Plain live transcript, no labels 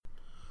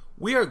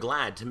We are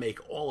glad to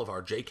make all of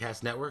our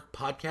JCast Network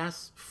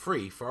podcasts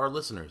free for our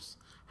listeners.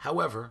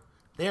 However,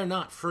 they are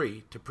not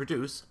free to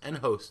produce and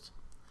host.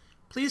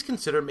 Please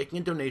consider making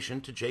a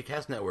donation to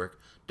JCast Network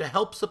to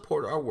help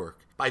support our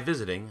work by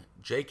visiting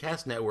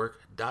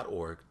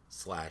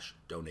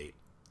jcastnetwork.org/donate.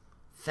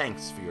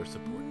 Thanks for your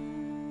support.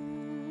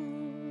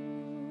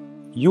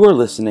 You are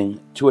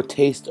listening to A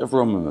Taste of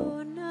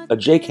Romamu, a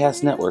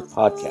JCast Network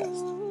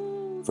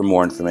podcast. For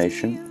more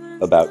information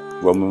about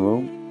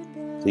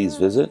Romamu, please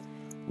visit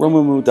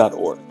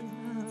romamu.org.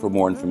 For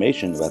more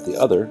information about the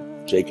other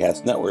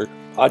JCast Network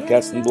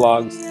podcasts and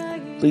blogs,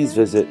 please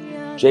visit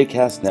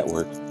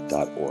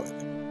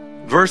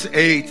jcastnetwork.org. Verse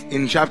 8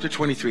 in chapter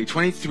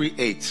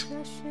 23:8.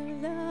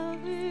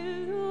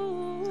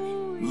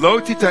 Lo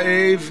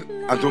tita'ev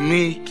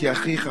adomi ki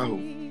achicha hu.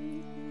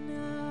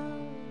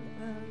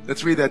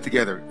 Let's read that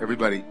together,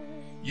 everybody.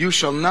 You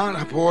shall not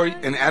abhor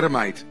an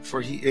Adamite,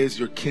 for he is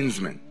your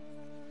kinsman,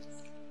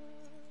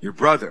 your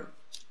brother.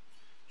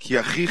 Ki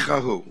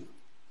achicha hu.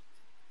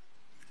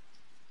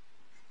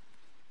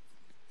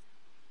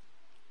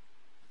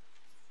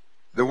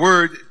 The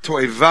word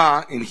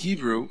to'eva in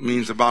Hebrew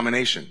means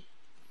abomination.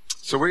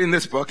 So we're in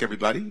this book,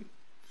 everybody.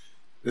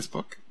 This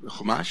book, the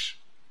Chumash.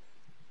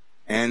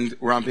 And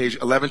we're on page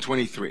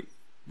 1123,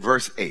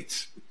 verse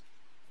 8.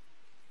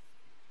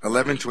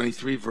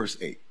 1123, verse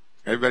 8.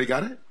 Everybody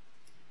got it?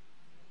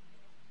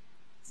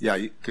 Yeah,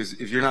 because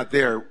if you're not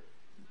there,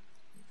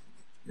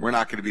 we're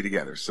not going to be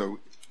together.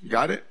 So,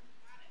 got it?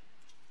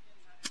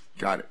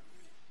 Got it.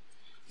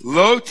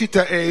 Lo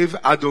tita'ev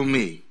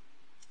adomi.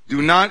 Do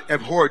not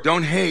abhor,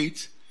 don't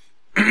hate,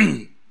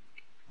 do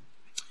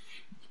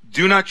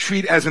not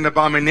treat as an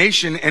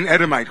abomination an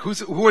Edomite.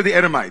 Who are the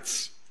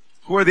Edomites?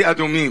 Who are the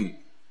Adomim?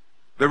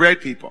 The red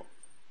people.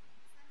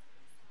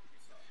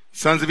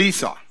 Sons of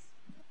Esau.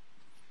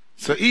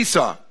 So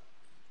Esau,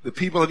 the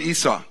people of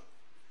Esau.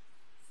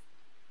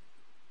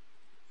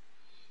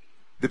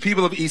 The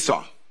people of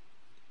Esau.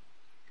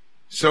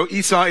 So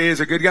Esau is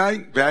a good guy,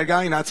 bad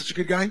guy, not such a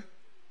good guy?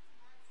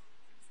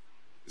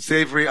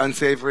 Savory,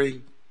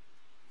 unsavory.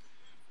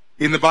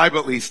 In the Bible,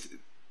 at least,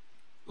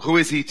 who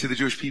is he to the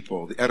Jewish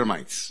people? The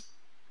Edomites.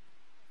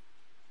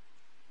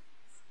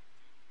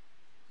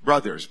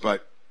 Brothers,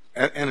 but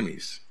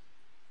enemies.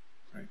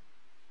 Right?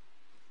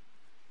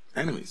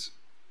 Enemies.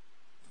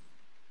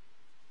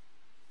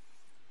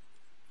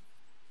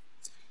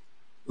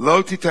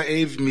 Lo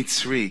tita'ev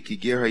mitzri ki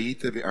ger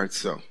hayita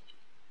be'artzo.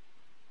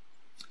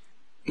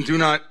 Do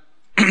not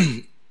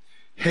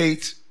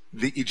hate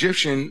the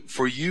Egyptian,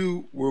 for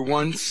you were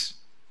once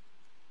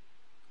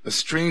a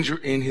stranger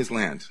in his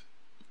land.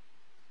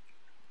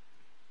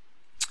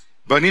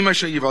 Banim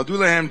asher yivaldu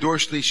lahem dor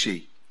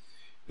shlishi.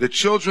 The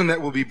children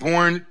that will be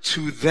born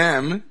to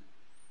them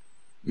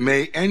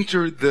may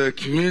enter the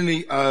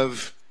community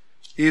of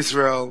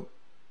Israel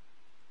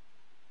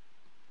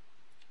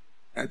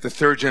at the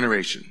third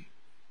generation.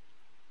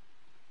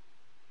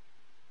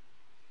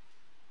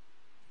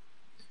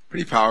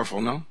 Pretty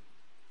powerful, no?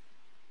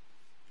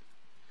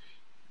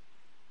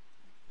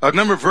 A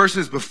number of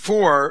verses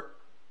before,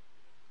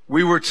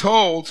 we were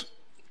told,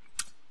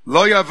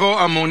 Lo yavo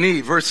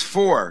Ammoni, verse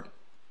 4.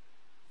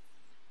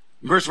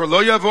 Verse 4,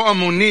 Lo yavo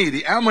Ammoni,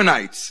 the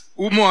Ammonites,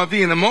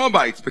 Moavi, and the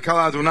Moabites, Bekal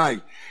Adonai.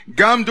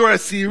 Gam dor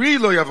asiri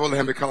lo yavo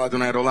lehem Bekal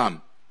Adonai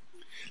olam.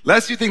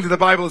 Lest you think that the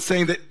Bible is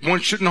saying that one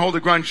shouldn't hold a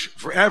grudge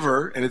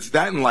forever, and it's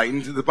that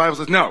enlightened, the Bible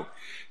says no.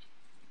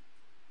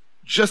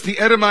 Just the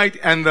Edomite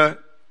and the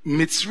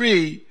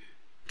Mitzri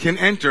can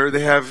enter,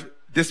 they have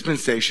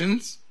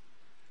dispensations.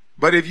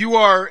 But if you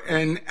are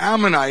an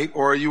Ammonite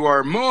or you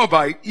are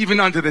Moabite, even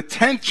unto the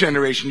 10th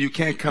generation, you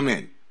can't come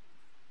in.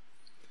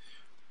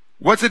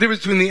 What's the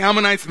difference between the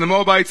Ammonites and the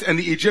Moabites and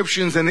the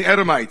Egyptians and the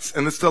Edomites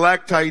and the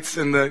stalactites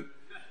and the...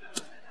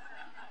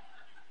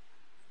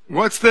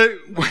 What's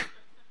the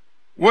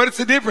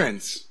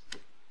difference?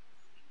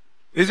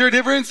 Is there a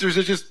difference, or is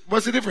it just,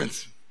 what's the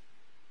difference?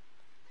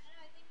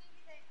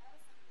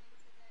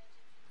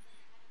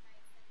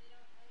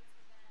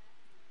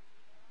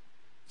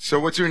 So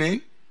what's your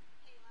name?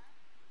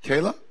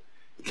 Kayla?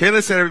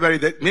 Kayla said, everybody,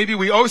 that maybe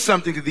we owe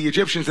something to the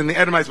Egyptians and the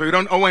Edomites, but we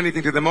don't owe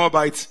anything to the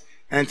Moabites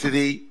and to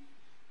the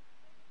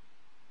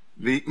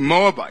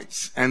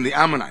Moabites and the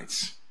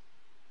Ammonites.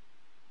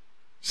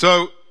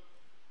 So,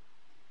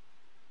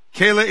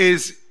 Kayla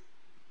is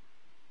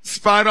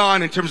spot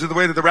on in terms of the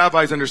way that the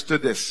rabbis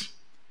understood this.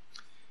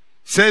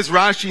 Says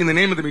Rashi, in the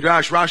name of the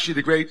Midrash, Rashi,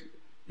 the great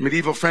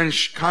medieval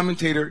French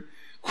commentator,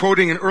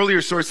 quoting an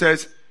earlier source,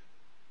 says,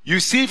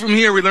 you see from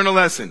here we learn a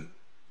lesson.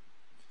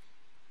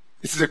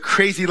 This is a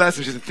crazy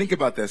lesson just to think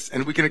about this,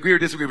 and we can agree or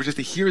disagree, but just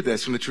to hear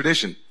this from the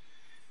tradition.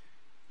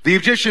 The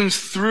Egyptians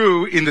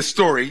threw in the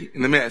story,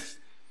 in the myth,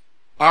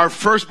 our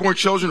firstborn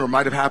children, or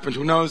might have happened,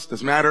 who knows,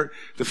 doesn't matter.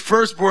 The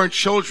firstborn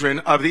children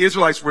of the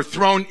Israelites were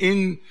thrown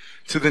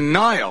into the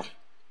Nile.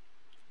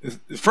 The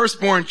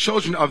firstborn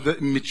children of the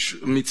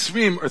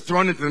Mitzrim are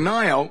thrown into the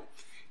Nile,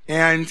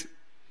 and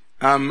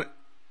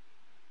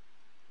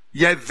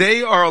yet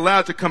they are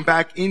allowed to come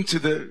back into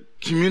the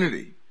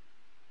community.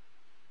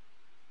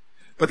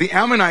 But the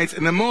Ammonites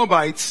and the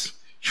Moabites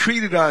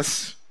treated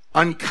us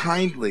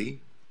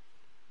unkindly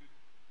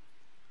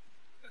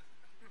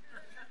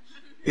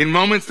in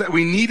moments that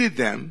we needed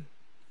them,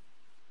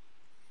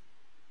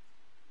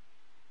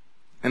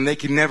 and they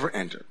could never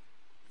enter.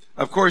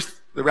 Of course,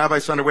 the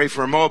rabbis found a way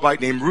for a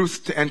Moabite named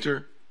Ruth to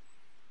enter.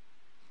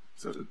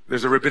 So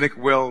there's a rabbinic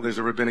will, there's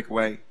a rabbinic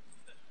way.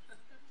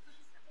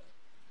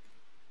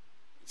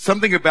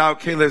 Something about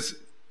Kayla's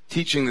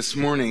teaching this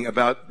morning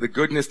about the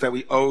goodness that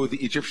we owe the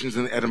Egyptians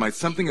and the Edomites,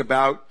 something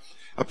about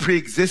a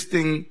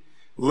pre-existing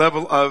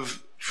level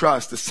of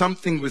trust, that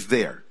something was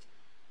there.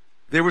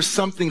 There was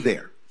something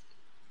there.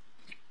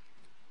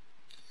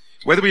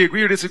 Whether we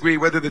agree or disagree,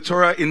 whether the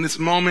Torah in this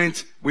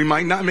moment, we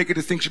might not make a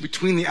distinction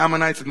between the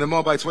Ammonites and the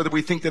Moabites, whether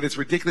we think that it's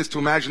ridiculous to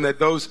imagine that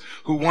those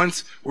who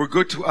once were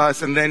good to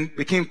us and then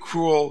became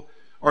cruel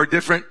are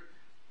different.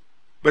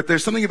 But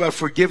there's something about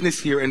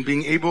forgiveness here and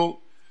being able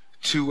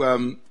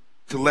to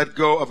let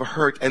go of a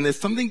hurt. And there's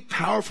something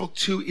powerful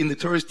too in the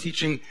Torah's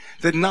teaching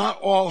that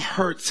not all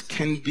hurts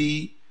can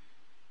be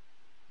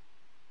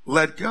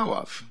let go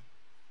of.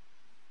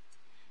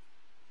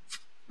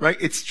 Right?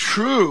 It's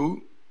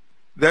true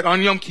that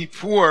on Yom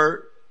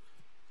Kippur,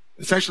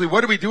 essentially,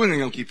 what are we doing on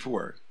Yom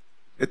Kippur?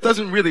 It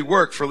doesn't really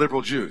work for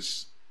liberal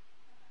Jews.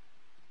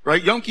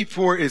 Right? Yom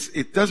Kippur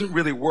it doesn't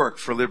really work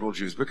for liberal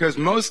Jews because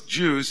most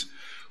Jews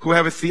who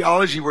have a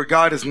theology where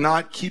God is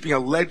not keeping a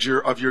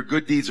ledger of your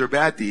good deeds or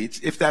bad deeds,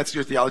 if that's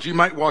your theology, you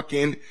might walk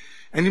in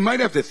and you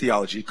might have the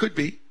theology. It could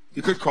be.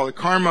 You could call it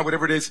karma,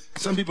 whatever it is.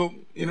 Some people,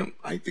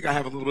 I think I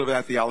have a little bit of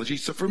that theology.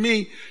 So for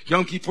me,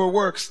 Yom Kippur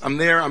works. I'm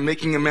there. I'm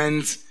making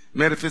amends.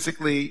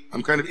 Metaphysically,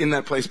 I'm kind of in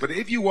that place. But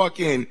if you walk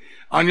in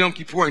on Yom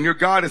Kippur and your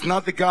God is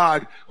not the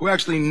God who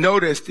actually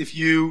noticed if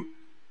you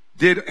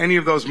did any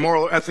of those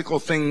moral or ethical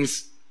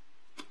things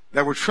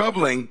that were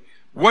troubling,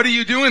 what are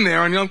you doing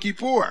there on Yom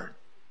Kippur?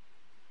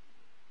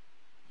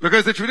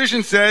 Because the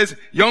tradition says,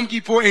 Yom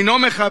Kippur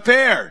eino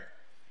mechaper,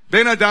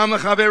 ben adam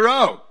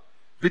lechavero.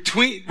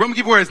 Yom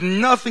Kippur has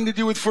nothing to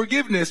do with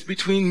forgiveness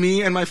between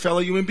me and my fellow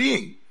human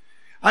being.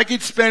 I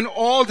could spend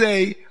all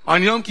day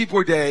on Yom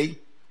Kippur Day.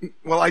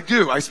 Well, I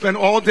do. I spend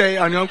all day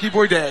on Yom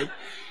Kippur Day.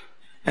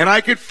 And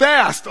I could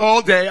fast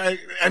all day,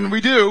 and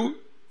we do.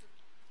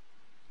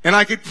 And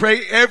I could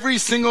pray every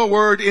single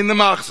word in the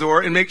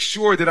Machzor and make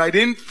sure that I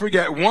didn't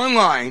forget one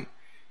line,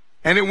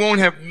 and it won't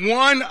have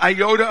one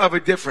iota of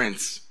a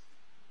difference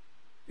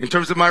in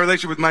terms of my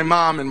relationship with my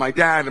mom and my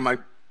dad and my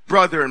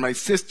brother and my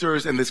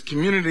sisters and this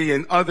community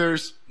and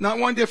others. Not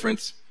one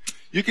difference.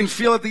 You can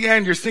feel at the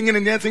end, you're singing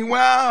and dancing,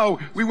 wow,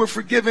 we were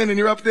forgiven, and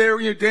you're up there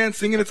and you're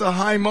dancing, and it's a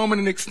high moment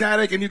and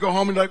ecstatic, and you go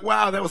home and you're like,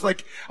 wow, that was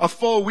like a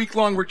full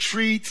week-long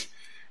retreat.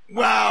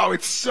 Wow,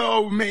 it's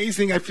so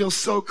amazing. I feel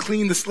so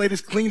clean. The slate is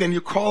clean. And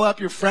you call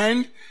up your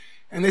friend,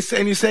 and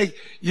you say,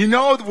 you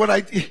know what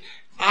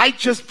I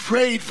just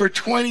prayed for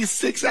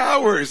 26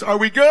 hours. Are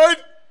we good?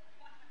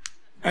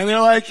 And they're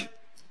like,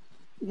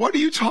 what are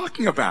you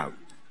talking about?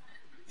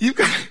 You've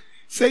got to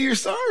say you're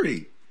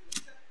sorry.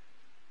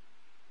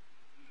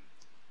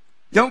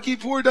 Yom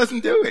Kippur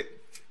doesn't do it.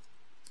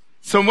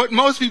 So what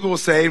most people will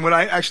say, and what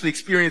I actually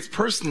experienced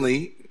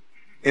personally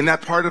in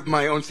that part of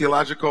my own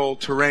theological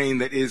terrain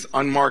that is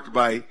unmarked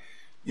by,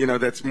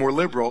 that's more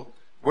liberal,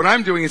 what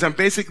I'm doing is I'm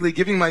basically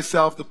giving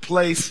myself the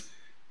place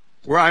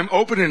where I'm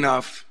open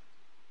enough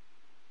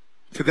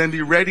to then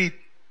be ready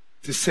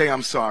to say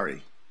I'm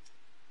sorry.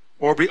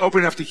 Or be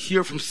open enough to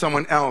hear from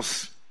someone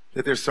else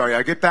that they're sorry.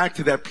 I get back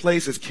to that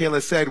place, as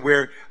Kayla said,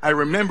 where I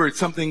remembered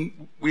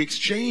something, we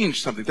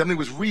exchanged something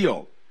was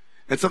real.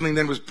 And something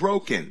then was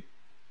broken.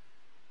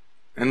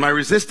 And my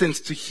resistance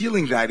to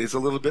healing that is a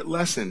little bit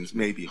lessened,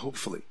 maybe,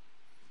 hopefully.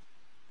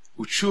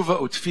 Utshuva,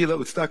 utfila,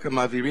 utstaka,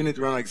 mavirin,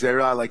 edron,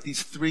 gzera, like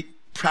these three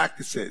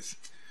practices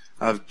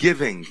of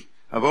giving,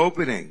 of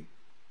opening,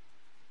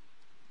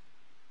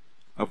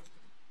 of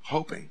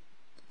hoping.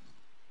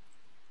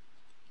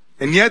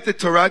 And yet the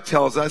Torah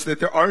tells us that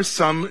there are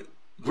some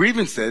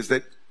grievances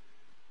that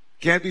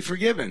can't be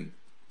forgiven.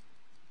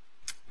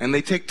 And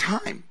they take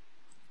time.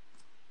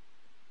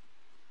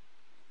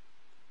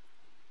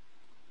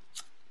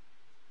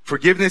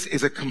 Forgiveness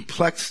is a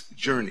complex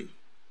journey.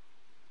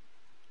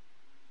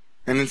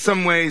 And in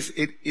some ways,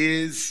 it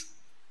is,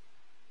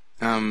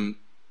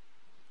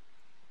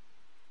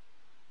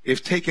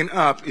 if taken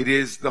up, it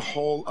is the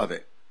whole of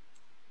it.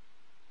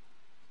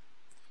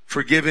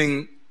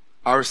 Forgiving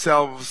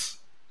ourselves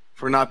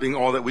for not being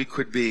all that we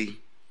could be.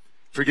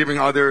 Forgiving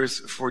others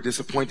for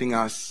disappointing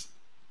us.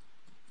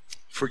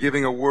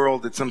 Forgiving a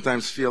world that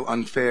sometimes feels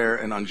unfair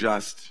and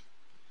unjust.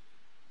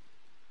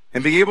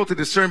 And being able to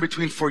discern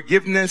between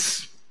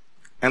forgiveness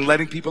and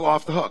letting people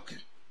off the hook.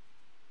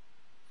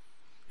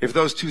 If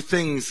those two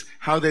things,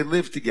 how they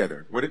live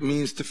together, what it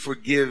means to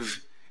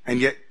forgive and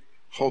yet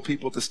hold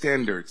people to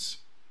standards.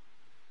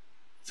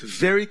 It's a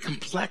very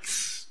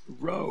complex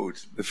road,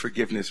 the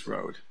forgiveness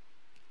road.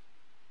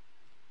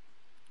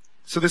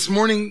 So this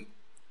morning,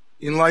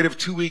 in light of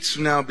 2 weeks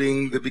from now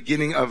being the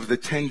beginning of the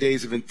 10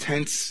 days of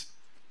intense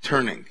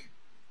turning,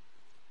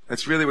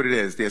 that's really what it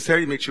is. The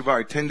Aseret Yemei Teshuvah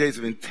are 10 days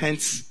of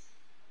intense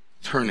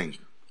turning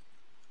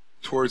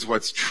towards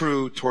what's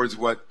true, towards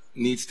what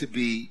needs to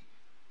be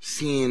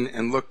seen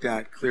and looked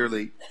at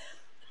clearly.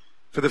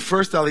 For the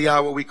first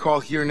aliyah, what we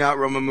call here now at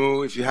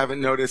Romamu, if you haven't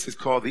noticed, is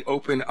called the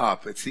open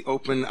up. It's the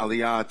open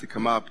aliyah to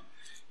come up.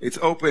 It's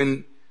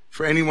open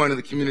for anyone in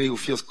the community who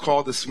feels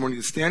called this morning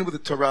to stand with the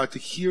Torah, to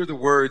hear the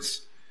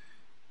words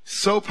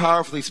so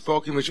powerfully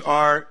spoken, which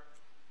are,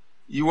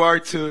 you are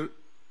to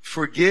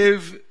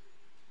forgive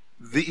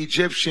the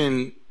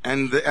Egyptian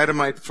and the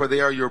Edomite, for they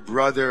are your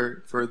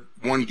brother, for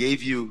one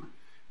gave you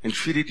and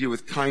treated you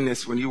with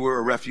kindness when you were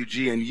a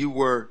refugee and you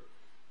were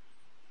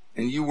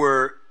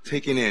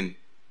taken in.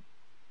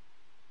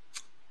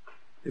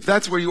 If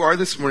that's where you are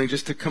this morning,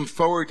 just to come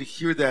forward to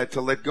hear that,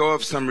 to let go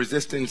of some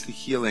resistance to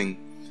healing,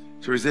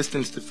 to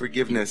resistance to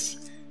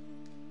forgiveness,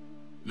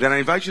 then I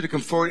invite you to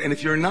come forward. And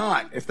if you're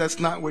not, if that's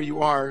not where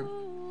you are,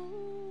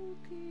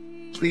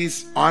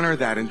 please honor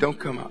that and don't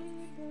come up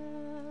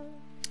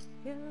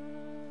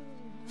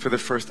for the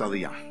first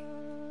aliyah.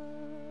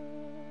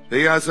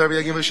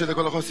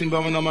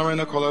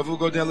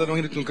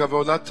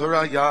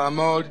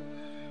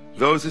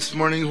 Those this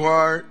morning who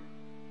are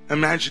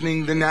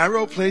imagining the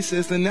narrow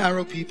places, the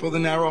narrow people, the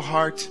narrow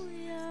heart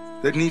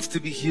that needs to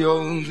be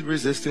healed, the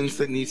resistance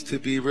that needs to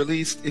be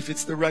released, if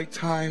it's the right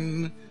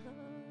time,